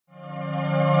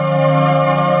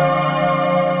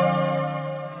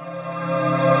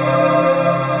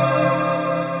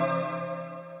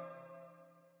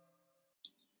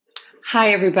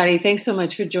Hi, everybody. Thanks so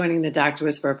much for joining the Dr.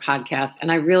 Whisperer podcast.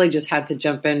 And I really just had to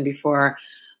jump in before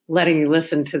letting you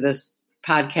listen to this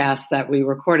podcast that we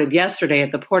recorded yesterday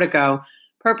at the Portico,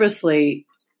 purposely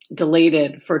delayed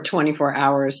it for 24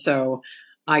 hours so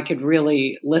I could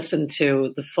really listen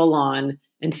to the full on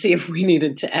and see if we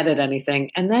needed to edit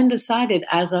anything. And then decided,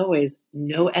 as always,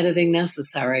 no editing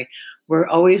necessary. We're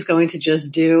always going to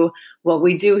just do what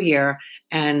we do here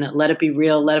and let it be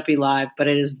real, let it be live, but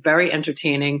it is very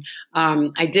entertaining.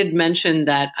 I did mention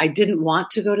that I didn't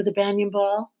want to go to the Banyan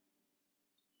Ball.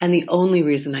 And the only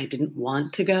reason I didn't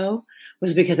want to go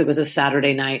was because it was a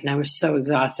Saturday night and I was so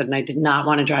exhausted and I did not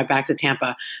want to drive back to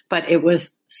Tampa. But it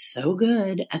was so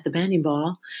good at the Banyan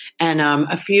Ball. And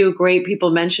a few great people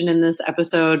mentioned in this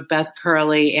episode, Beth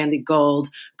Curley, Andy Gold,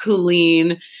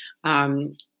 Colleen.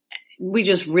 We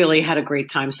just really had a great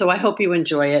time. So I hope you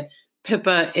enjoy it.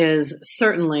 Phillipa is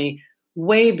certainly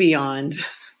way beyond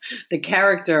the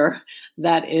character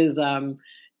that is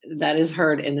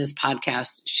heard in this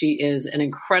podcast. She is an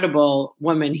incredible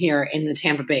woman here in the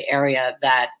Tampa Bay area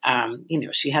that,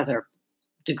 she has her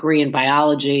degree in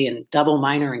biology and double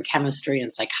minor in chemistry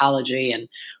and psychology and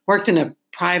worked in a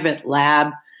private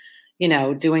lab,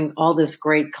 doing all this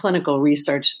great clinical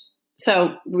research.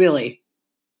 So really,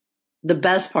 the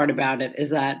best part about it is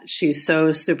that she's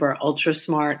so super ultra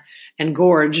smart and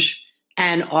gorge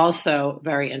and also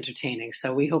very entertaining.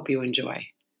 So we hope you enjoy.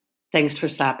 Thanks for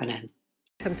stopping in.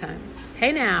 Sometime.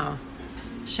 Hey now,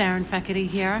 Sharon Feckety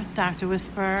here, Dr.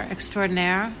 Whisperer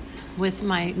Extraordinaire with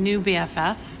my new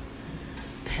BFF,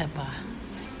 Phillipa.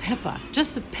 Phillipa.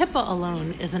 Just the Phillipa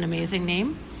alone is an amazing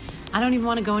name. I don't even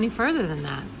want to go any further than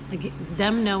that. Like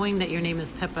them knowing that your name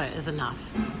is Phillipa is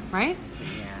enough, right?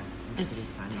 Yeah.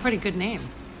 It's a pretty good name.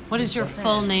 What is your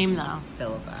full name though?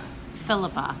 Phillipa.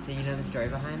 Phillipa. So you know the story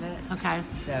behind it? Okay.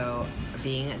 So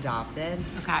being adopted,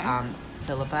 okay.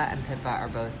 Phillipa and Pippa are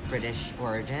both British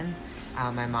origin.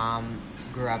 My mom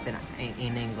grew up in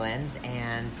England,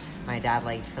 and my dad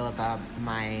liked Phillipa.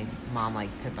 My mom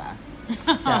liked Pippa.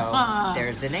 So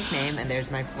there's the nickname, and there's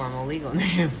my formal legal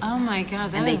name. Oh my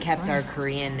God! And they kept our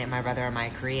Korean name, my brother and my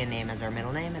Korean name as our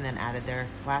middle name, and then added their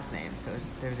last name. So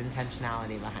there's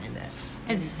intentionality behind it.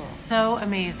 It's cool. So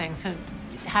amazing. So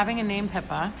having a name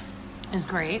Pippa is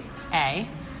great.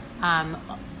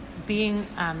 Being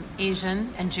Asian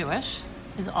and Jewish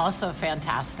is also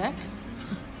fantastic.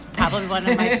 Probably one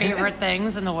of my favorite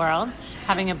things in the world.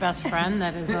 Having a best friend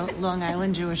that is a Long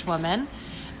Island Jewish woman.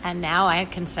 And now I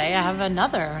can say I have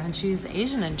another, and she's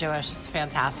Asian and Jewish. It's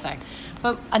fantastic.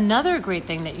 But another great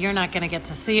thing that you're not going to get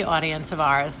to see, audience of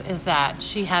ours, is that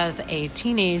she has a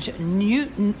Teenage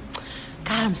Mutant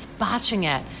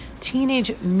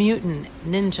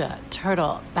Ninja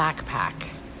Turtle backpack.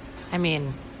 I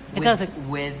mean, it doesn't...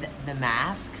 With the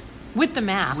masks? With the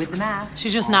masks. With the masks.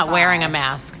 She's just not wearing a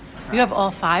mask. You have all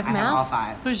five masks? I have all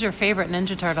five. Who's your favorite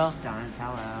Ninja Turtle?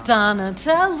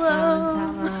 Donatello.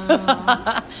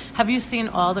 Have you seen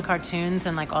all the cartoons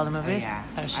and like all the movies? Oh,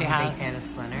 yeah. She I'm has. a big fan of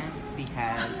Splinter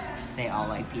because they all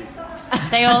like pizza.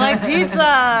 They all like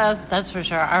pizza. That's for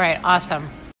sure. All right. Awesome.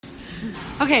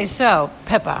 Okay. So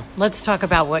Phillipa, let's talk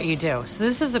about what you do. So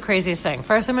this is the craziest thing.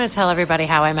 First, I'm going to tell everybody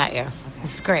how I met you. Okay.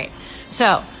 This is great.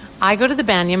 So I go to the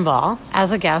Banyan Ball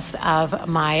as a guest of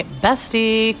my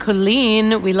bestie,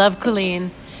 Colleen. We love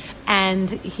Colleen. And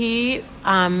he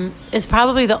is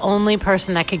probably the only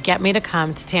person that could get me to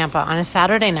come to Tampa on a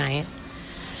Saturday night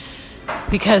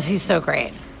because he's so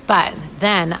great. But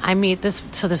then I meet this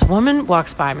woman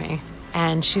walks by me,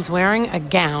 and she's wearing a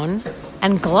gown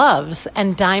and gloves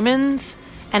and diamonds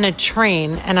and a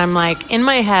train. And I'm like, in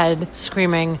my head,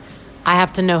 screaming, I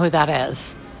have to know who that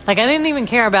is. Like, I didn't even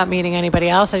care about meeting anybody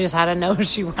else. I just had to know who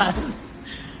she was.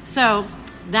 So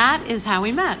that is how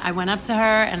we met. I went up to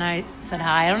her and I said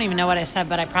hi. I don't even know what I said,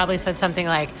 but I probably said something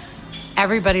like,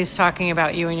 everybody's talking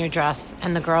about you and your dress,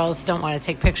 and the girls don't want to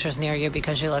take pictures near you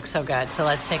because you look so good. So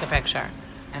let's take a picture.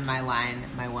 And my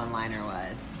one-liner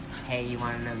was, hey, you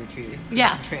want to know the truth?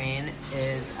 Yes. The train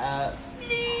is a...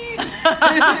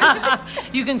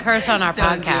 You can curse on our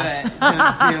podcast.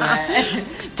 Don't do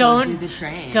it. Don't do the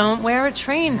train. Don't wear a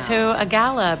train to a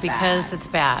gala because it's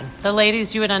bad. The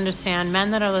ladies, you would understand.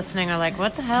 Men that are listening are like,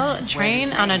 what the hell? A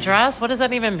train on a dress? What does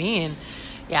that even mean?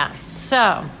 Yeah.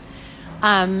 So,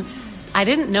 I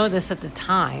didn't know this at the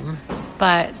time,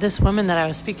 but this woman that I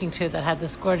was speaking to that had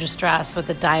this gorgeous dress with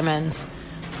the diamonds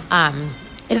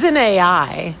is an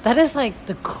AI. That is like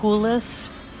the coolest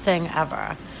thing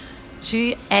ever.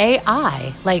 She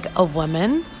AI, like a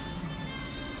woman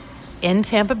in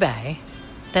Tampa Bay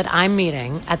that I'm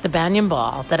meeting at the Banyan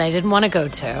Ball that I didn't want to go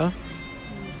to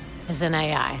is an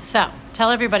AI. So tell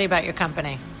everybody about your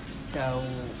company. So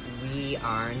we be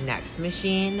our next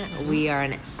machine. We are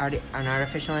an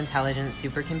artificial intelligence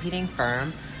supercomputing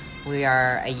firm. We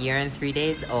are a year and 3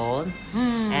 days old,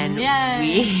 and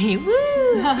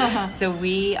so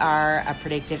we are a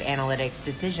predictive analytics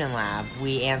decision lab.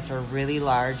 We answer really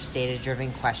large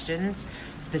data-driven questions,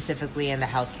 specifically in the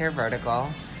healthcare vertical,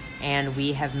 and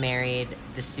we have married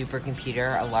the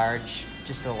supercomputer, a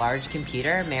large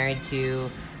computer, married to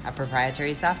a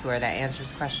proprietary software that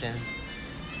answers questions.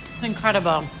 It's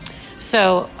incredible.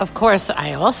 So, of course,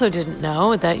 I also didn't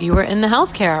know that you were in the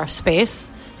healthcare space,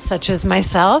 such as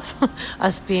myself,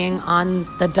 us being on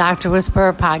the Dr.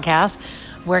 Whisperer podcast,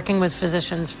 working with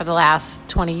physicians for the last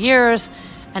 20 years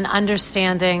and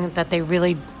understanding that they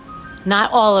really,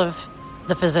 not all of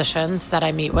the physicians that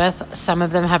I meet with, some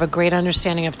of them have a great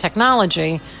understanding of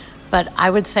technology, but I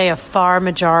would say a far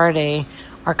majority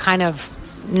are kind of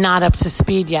not up to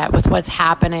speed yet with what's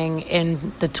happening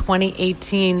in the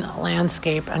 2018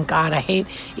 landscape. And God, I hate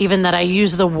even that I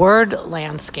use the word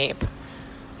landscape.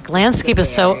 Landscape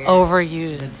is so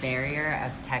overused. The barrier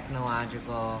of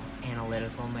technological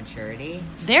analytical maturity.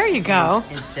 There you go.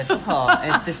 It's difficult.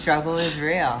 The struggle is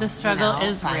real. The struggle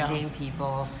is real. Finding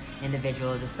people,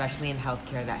 individuals, especially in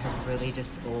healthcare, that have really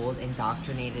just old,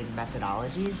 indoctrinated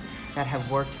methodologies that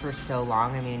have worked for so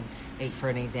long. I mean, for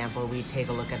an example, we take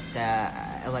a look at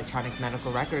the electronic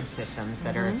medical record systems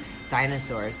that are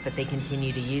dinosaurs, but they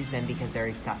continue to use them because they're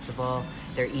accessible,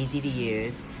 they're easy to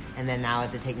use. And then now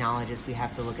as a technologist, we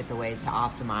have to look at the ways to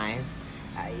optimize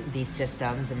these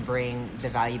systems and bring the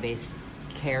value-based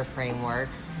care framework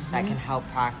that can help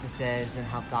practices and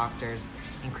help doctors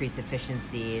increase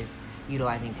efficiencies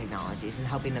utilizing technologies and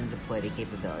helping them deploy the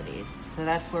capabilities. So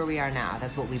that's where we are now.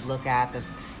 That's what we look at.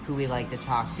 That's who we like to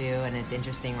talk to. And it's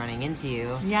interesting running into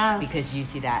you. Yes. Because you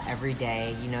see that every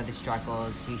day. You know the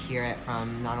struggles. You hear it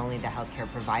from not only the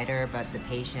healthcare provider, but the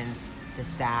patients, the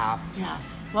staff.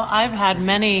 Yes. Well, I've had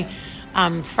many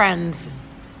friends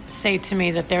say to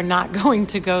me that they're not going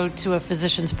to go to a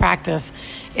physician's practice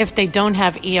if they don't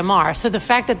have EMR. So the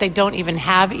fact that they don't even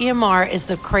have EMR is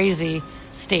the crazy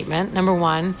statement, number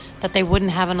one, that they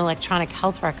wouldn't have an electronic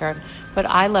health record. But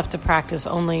I left a practice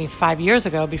only 5 years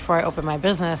ago before I opened my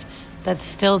business that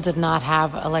still did not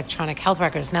have electronic health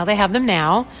records. Now they have them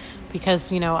now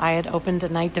because, I had opened a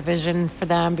night division for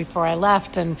them before I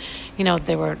left, and,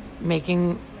 they were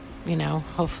making,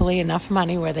 hopefully enough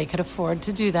money where they could afford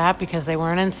to do that because they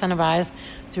weren't incentivized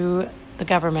through the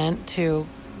government to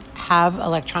have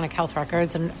electronic health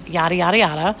records and yada, yada,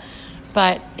 yada.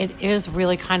 But it is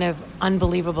really kind of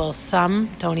unbelievable. Some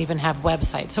don't even have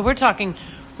websites. So we're talking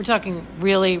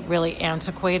really, really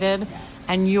antiquated,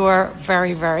 and you're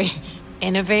very, very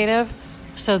innovative.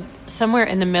 So somewhere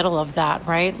in the middle of that,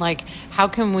 right? Like, how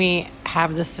can we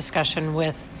have this discussion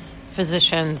with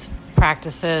physicians,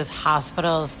 practices,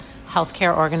 hospitals,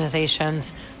 healthcare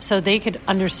organizations, so they could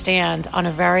understand on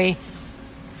a very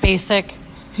basic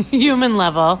human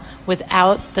level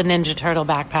without the Ninja Turtle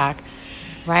backpack?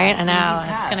 Right? And now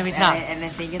it's going to be tough. And I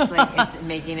think it's like it's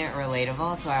making it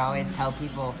relatable. So I always tell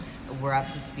people we're up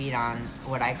to speed on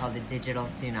what I call the digital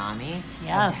tsunami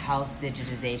of health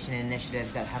digitization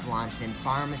initiatives that have launched in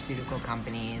pharmaceutical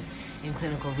companies, in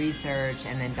clinical research,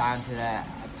 and then down to the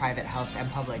private health and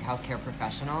public healthcare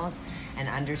professionals, and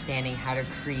understanding how to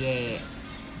create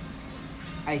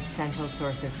a central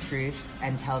source of truth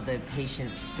and tell the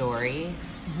patient's story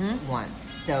once.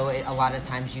 So a lot of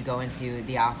times you go into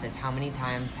the office, how many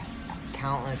times,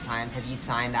 countless times, have you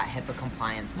signed that HIPAA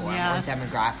compliance form or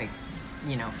demographic,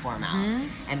 form out?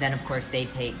 And then of course they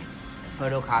take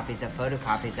photocopies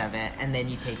of it, and then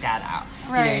you take that out,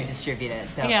 and distribute it.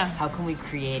 So how can we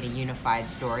create a unified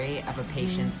story of a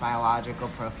patient's biological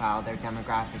profile, their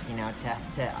demographic,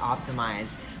 to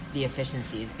optimize the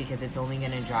efficiencies, because it's only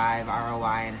going to drive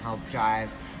ROI and help drive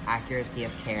accuracy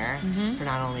of care for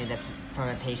not only from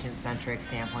a patient-centric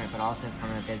standpoint, but also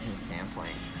from a business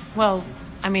standpoint. Well,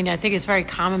 I think it's very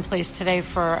commonplace today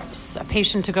for a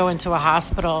patient to go into a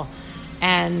hospital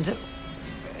and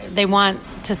they want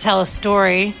to tell a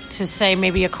story to, say,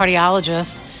 maybe a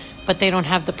cardiologist, but they don't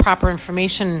have the proper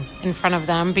information in front of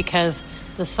them because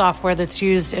the software that's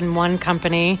used in one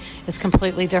company is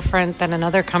completely different than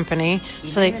another company.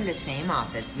 Even in the same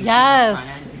office, we see the front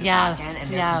end and the back end,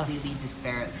 and they're completely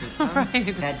disparate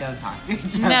systems that don't talk to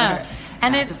each other.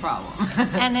 And it's a problem.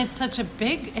 And it's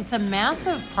it's a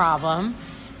massive problem,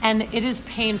 and it is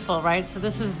painful, right? So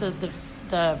this is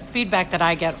the feedback that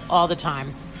I get all the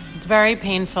time. It's very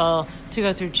painful to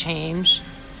go through change.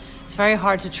 It's very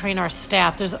hard to train our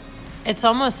staff. It's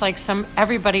almost like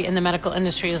everybody in the medical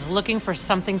industry is looking for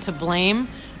something to blame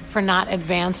for not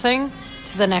advancing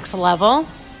to the next level.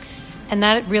 And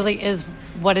that really is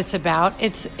what it's about.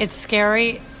 It's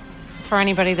scary for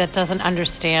anybody that doesn't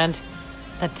understand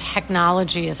that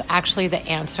technology is actually the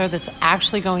answer, that's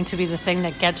actually going to be the thing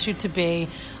that gets you to be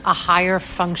a higher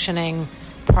functioning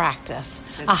practice,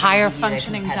 a higher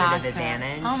functioning doctor.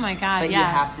 Advantage, oh my God, but yes. you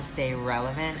have to stay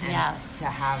relevant and yes. to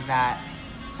have that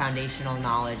foundational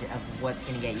knowledge of what's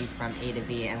going to get you from A to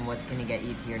B and what's going to get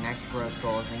you to your next growth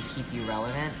goals and keep you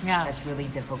relevant. Yes. That's really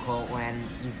difficult when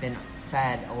you've been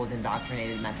fed old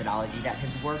indoctrinated methodology that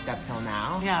has worked up till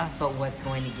now. Yes. But what's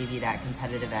going to give you that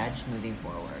competitive edge moving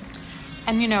forward?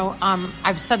 And,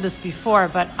 I've said this before,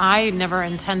 but I never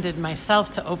intended myself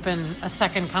to open a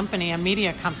second company, a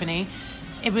media company.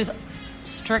 It was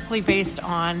strictly based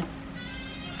on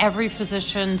every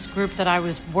physician's group that I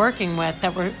was working with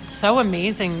that were so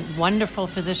amazing, wonderful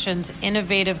physicians,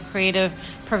 innovative, creative,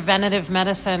 preventative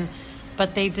medicine,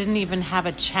 but they didn't even have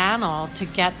a channel to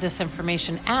get this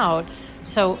information out.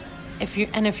 So if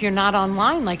you're not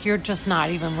online, like, you're just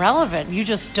not even relevant. You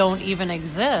just don't even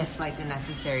exist. It's like the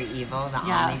necessary evil, the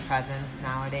yes. omnipresence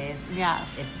nowadays.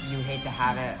 Yes. It's, you hate to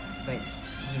have it, but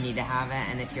you need to have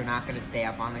it. And if you're not going to stay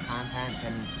up on the content,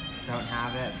 then don't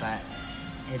have it. But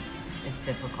it's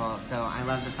difficult. So I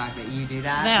love the fact that you do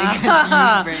that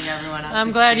because you bring everyone up.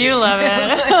 I'm glad you love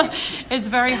it. It's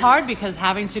very hard because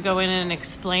having to go in and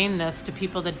explain this to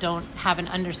people that don't have an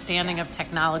understanding of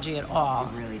technology at all.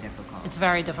 It's really difficult. It's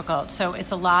very difficult. So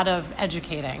it's a lot of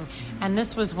educating. Mm-hmm. And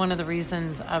this was one of the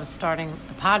reasons I was starting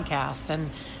the podcast and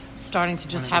starting to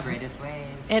just have... One of the greatest ways.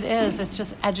 It is. It's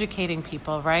just educating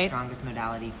people, right? Strongest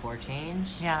modality for change.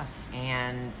 Yes.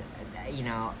 And,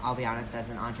 I'll be honest, as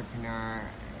an entrepreneur,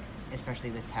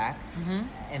 especially with tech, mm-hmm.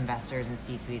 investors and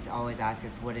C-suites always ask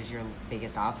us, what is your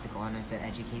biggest obstacle? And I said,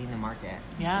 educating the market.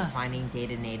 Yes. Finding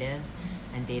data natives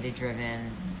and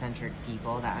data-driven centric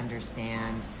people that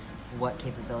understand what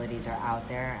capabilities are out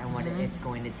there and what mm-hmm. it's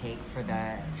going to take for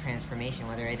the transformation,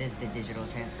 whether it is the digital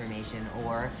transformation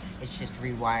or it's just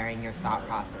rewiring your thought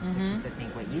process, mm-hmm. which is, I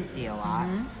think, what you see a lot.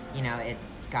 Mm-hmm.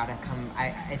 It's got to come,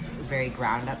 it's very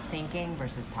ground-up thinking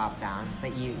versus top-down,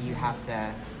 but you have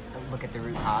to look at the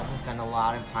root cause and spend a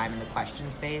lot of time in the question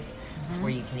space mm-hmm. before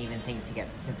you can even think to get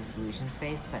to the solution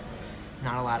space, but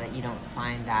you don't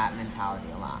find that mentality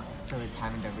a lot. So it's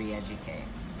having to re-educate.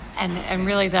 And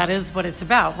really that is what it's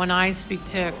about. When I speak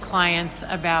to clients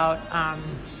about,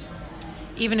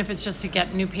 even if it's just to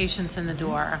get new patients in the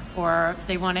door or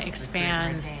they want to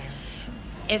expand,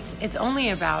 it's only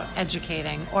about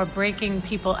educating or breaking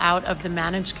people out of the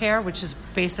managed care, which is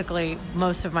basically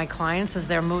most of my clients as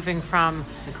they're moving from...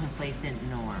 the complacent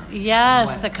norm.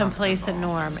 Yes, the complacent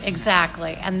norm,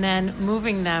 exactly. And then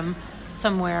moving them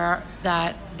somewhere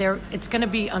that it's going to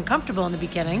be uncomfortable in the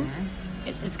beginning. Mm-hmm.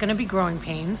 It's going to be growing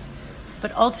pains,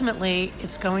 but ultimately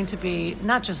it's going to be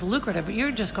not just lucrative, but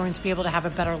you're just going to be able to have a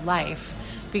better life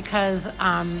because,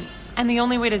 and the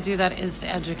only way to do that is to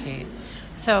educate.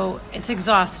 So it's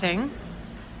exhausting,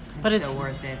 but it's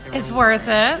worth it. It's worth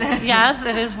it. Yes,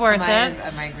 it is worth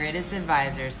it. My greatest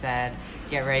advisor said,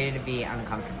 get ready to be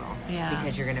uncomfortable. Yeah.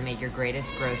 Because you're going to make your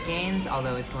greatest growth gains,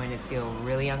 although it's going to feel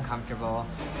really uncomfortable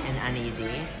and uneasy.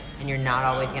 And you're not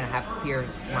always going to have clear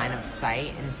line of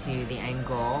sight into the end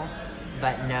goal,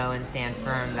 but know and stand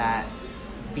firm that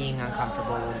being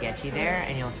uncomfortable will get you there,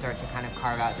 and you'll start to kind of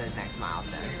carve out those next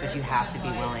milestones. But you have to be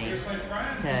willing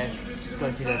to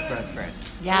go through those growth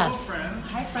spurts. Yes.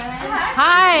 Hi,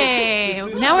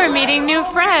 friends. Hi. Now we're meeting new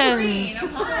friends.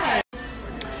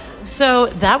 So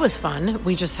that was fun.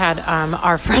 We just had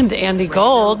our friend Andy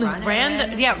Gold.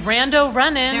 Rando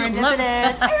Runnin'.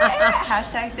 Serendipitous.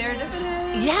 Hashtag serendipitous.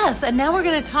 Yes, and now we're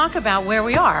going to talk about where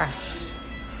we are.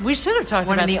 We should have talked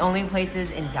about... one of the only places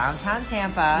in downtown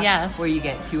Tampa yes. where you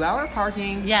get 2-hour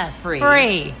parking. Yes. Free.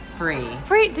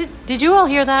 Did you all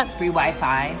hear that? Free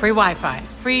Wi-Fi.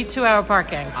 Free 2-hour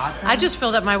parking. Awesome. I just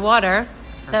filled up my water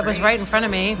that was right in front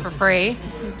of me for free.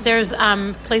 There's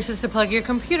places to plug your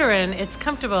computer in. It's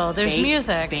comfortable. There's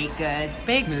music. Baked goods.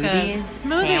 Smoothies.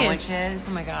 Sandwiches.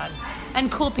 Oh my God.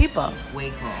 And cool people.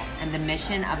 Way cool. And the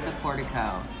mission of the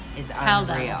Portico is Tell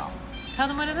unreal. Tell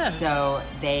them what it is. So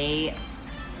they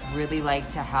really like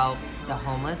to help the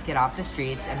homeless get off the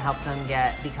streets and help them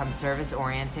become service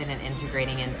oriented and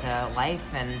integrating into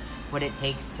life and what it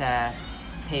takes to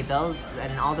pay bills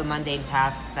and all the mundane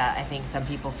tasks that I think some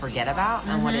people forget about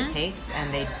and what it takes,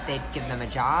 and they give them a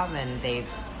job and they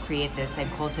create this and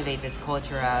cultivate this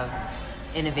culture of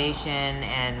innovation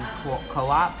and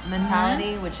co-op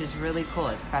mentality, which is really cool.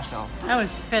 It's special. Oh,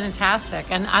 it's fantastic.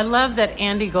 And I love that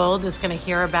Andy Gold is going to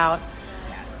hear about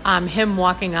him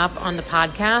walking up on the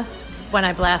podcast when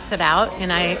I blast it out,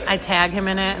 and I tag him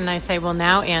in it, and I say, well,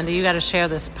 now, Andy, you got to share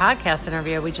this podcast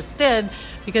interview we just did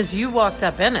because you walked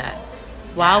up in it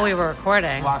while we were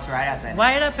recording. Walked right up in it.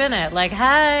 Right up in it. Like,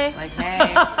 hey. Like, hey,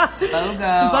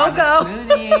 BOGO.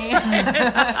 Smoothie.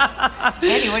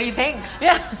 Andy, what do you think?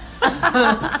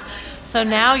 Yeah. So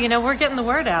now, we're getting the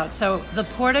word out. So the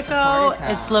Portico,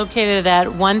 it's located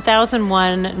at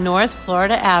 1001 North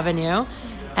Florida Avenue.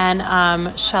 And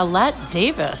Shalette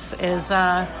Davis is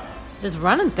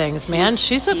running things, man.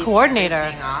 She's a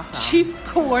coordinator. Awesome. Chief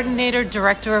Coordinator,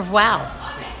 Director of WOW.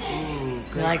 Ooh,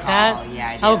 good You like call. that? Yeah,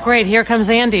 I do. Oh, great. Here comes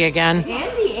Andy again.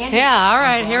 Andy. Yeah, all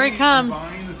right. Here he comes. I'm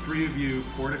buying the three of you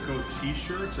Portico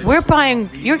t-shirts. We're buying,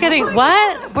 you're getting,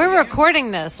 what? We're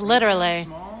recording this, literally.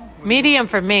 Medium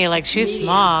for me, like she's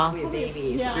small.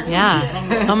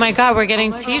 Yeah. Oh my God, we're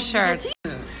getting t-shirts.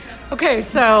 Okay,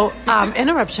 so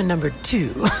interruption number 2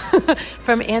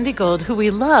 from Andy Gold, who we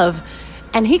love.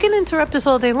 And he can interrupt us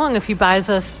all day long if he buys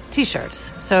us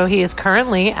t-shirts. So he is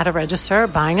currently at a register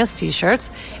buying us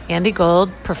t-shirts. Andy Gold,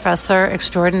 professor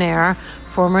extraordinaire,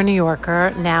 former New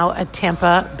Yorker, now a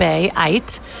Tampa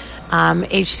Bay-ite,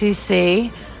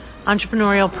 HCC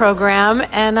entrepreneurial program.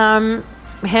 And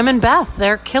him and Beth,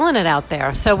 they're killing it out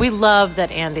there. So we love that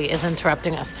Andy is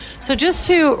interrupting us. So just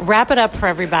to wrap it up for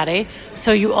everybody,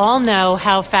 so you all know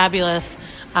how fabulous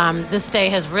this day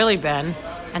has really been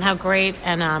and how great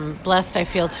and blessed I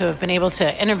feel to have been able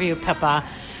to interview Phillipa.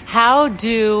 How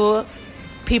do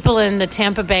people in the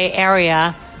Tampa Bay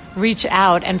area reach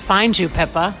out and find you,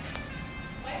 Phillipa?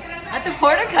 At the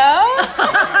Portico.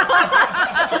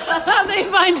 How they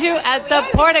find you at the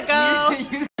Portico?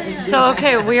 So,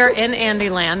 okay, we are in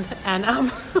Andyland, and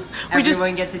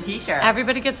Everyone gets a t-shirt.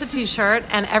 Everybody gets a t-shirt,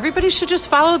 and everybody should just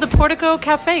follow the Portico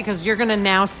Cafe because you're going to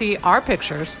now see our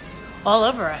pictures all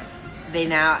over it. They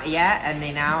now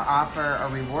offer a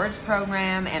rewards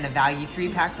program and a value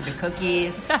 3-pack for the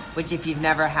cookies, which if you've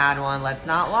never had one, let's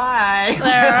not lie.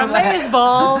 They're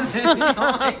amazeballs. Oh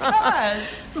my gosh.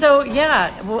 So,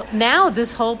 yeah, well, now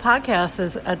this whole podcast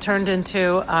is turned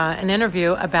into an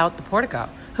interview about the Portico.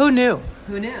 Who knew?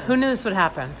 Who knew? Who knew this would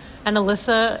happen? And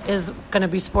Alyssa is going to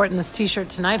be sporting this t-shirt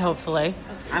tonight, hopefully.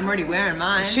 I'm already wearing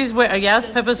mine. Yes,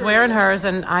 Pippa's wearing hers,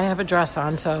 and I have a dress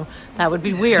on, so that would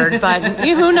be weird. But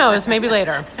who knows? Maybe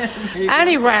later.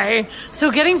 Anyway,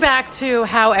 so getting back to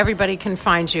how everybody can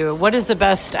find you, what is the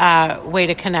best way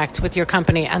to connect with your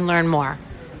company and learn more?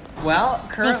 Well,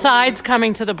 currently, besides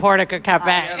coming to the Portico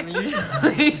Cafe,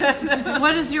 usually.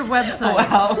 What is your website?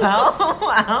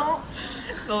 Well,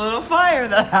 the little fire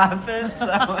that happened.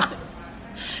 So.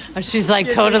 She's like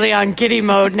totally on giddy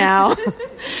mode now.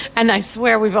 And I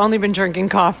swear we've only been drinking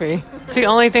coffee. It's the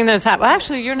only thing that's happened. Well,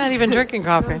 actually, you're not even drinking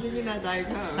coffee. I'm drinking that Diet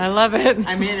Coke. I love it.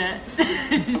 I made it.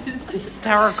 It's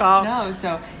hysterical. No,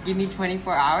 so give me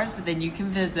 24 hours, but then you can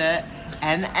visit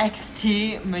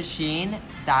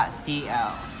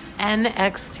nxtmachine.co.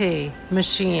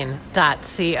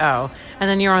 nxtmachine.co. And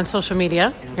then you're on social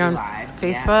media. You're on live.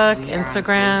 Facebook, Yeah,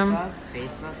 Instagram. on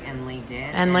Facebook and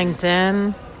LinkedIn. And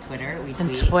LinkedIn. Twitter. We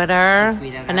And tweet. Twitter. We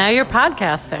tweet And now you're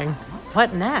podcasting.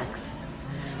 What next?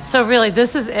 So really,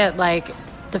 this is it. Like,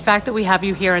 the fact that we have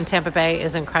you here in Tampa Bay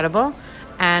is incredible.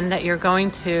 And that you're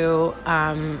going to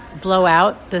blow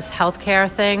out this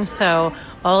healthcare thing. So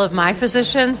all of my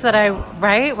physicians we're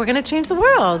going to change the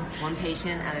world. One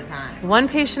patient at a time. One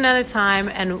patient at a time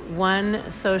and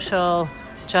one social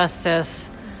justice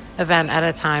event at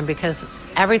a time, because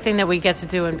everything that we get to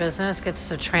do in business gets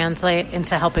to translate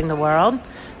into helping the world.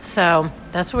 So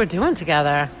that's what we're doing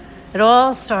together. It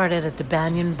all started at the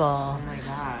Banyan Ball. Oh my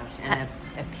gosh. And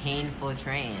a painful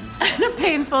train. A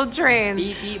painful train.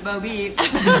 Beep, beep, bo, beep.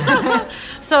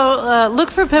 So look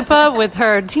for Phillipa with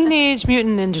her Teenage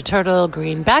Mutant Ninja Turtle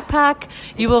green backpack.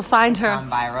 You will find her.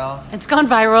 Gone viral. It's gone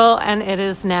viral, and it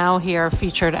is now here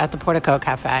featured at the Portico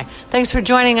Cafe. Thanks for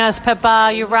joining us,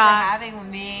 Phillipa. You rock. Thanks for having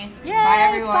me. Yay, Bye,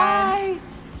 everyone. Bye.